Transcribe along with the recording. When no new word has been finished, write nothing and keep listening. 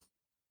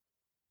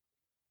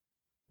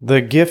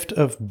The gift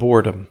of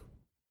boredom.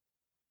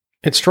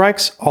 It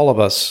strikes all of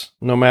us,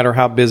 no matter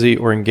how busy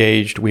or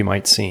engaged we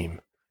might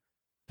seem.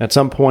 At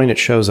some point, it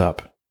shows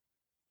up.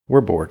 We're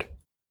bored.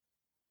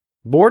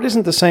 Bored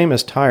isn't the same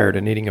as tired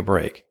and needing a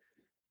break.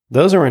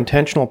 Those are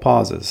intentional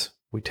pauses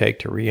we take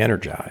to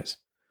re-energize.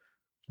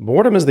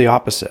 Boredom is the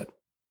opposite,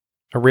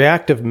 a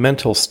reactive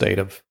mental state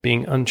of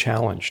being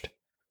unchallenged.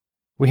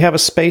 We have a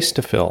space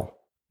to fill,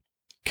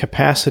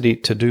 capacity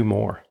to do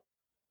more.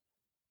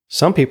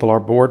 Some people are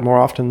bored more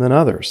often than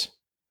others.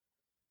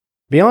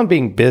 Beyond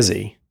being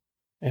busy,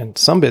 and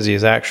some busy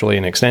is actually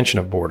an extension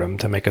of boredom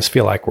to make us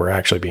feel like we're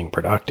actually being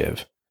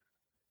productive.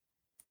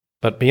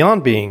 But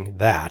beyond being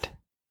that,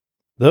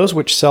 those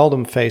which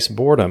seldom face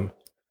boredom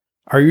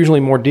are usually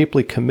more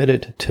deeply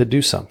committed to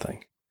do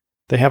something.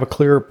 They have a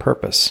clearer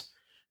purpose,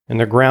 and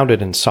they're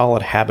grounded in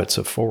solid habits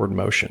of forward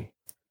motion.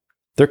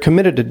 They're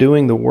committed to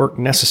doing the work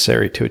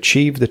necessary to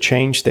achieve the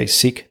change they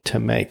seek to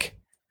make.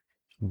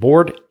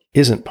 Bored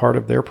isn't part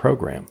of their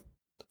program.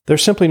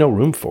 There's simply no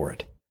room for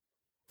it.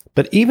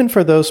 But even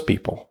for those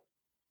people,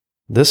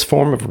 this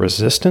form of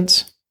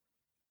resistance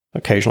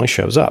occasionally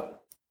shows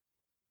up.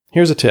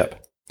 Here's a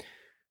tip.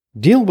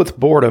 Deal with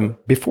boredom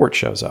before it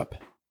shows up.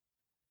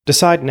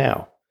 Decide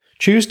now.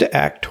 Choose to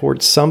act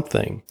towards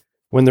something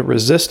when the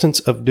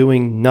resistance of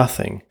doing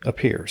nothing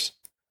appears.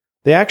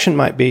 The action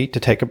might be to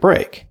take a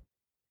break,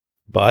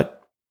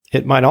 but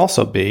it might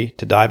also be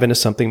to dive into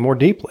something more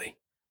deeply,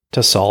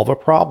 to solve a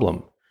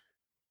problem,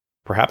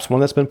 perhaps one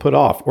that's been put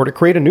off, or to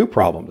create a new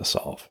problem to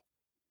solve.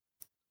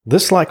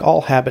 This, like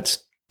all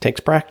habits,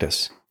 takes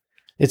practice.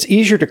 It's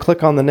easier to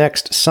click on the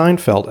next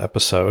Seinfeld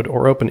episode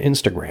or open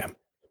Instagram.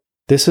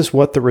 This is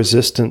what the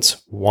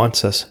resistance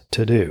wants us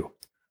to do.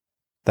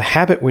 The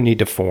habit we need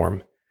to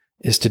form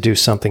is to do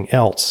something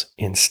else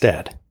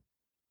instead.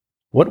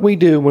 What we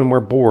do when we're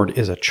bored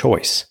is a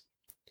choice.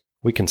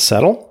 We can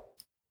settle,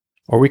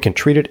 or we can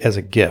treat it as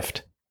a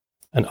gift,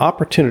 an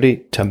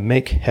opportunity to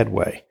make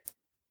headway,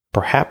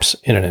 perhaps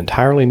in an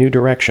entirely new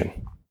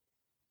direction.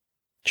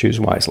 Choose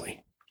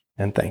wisely,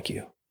 and thank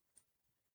you.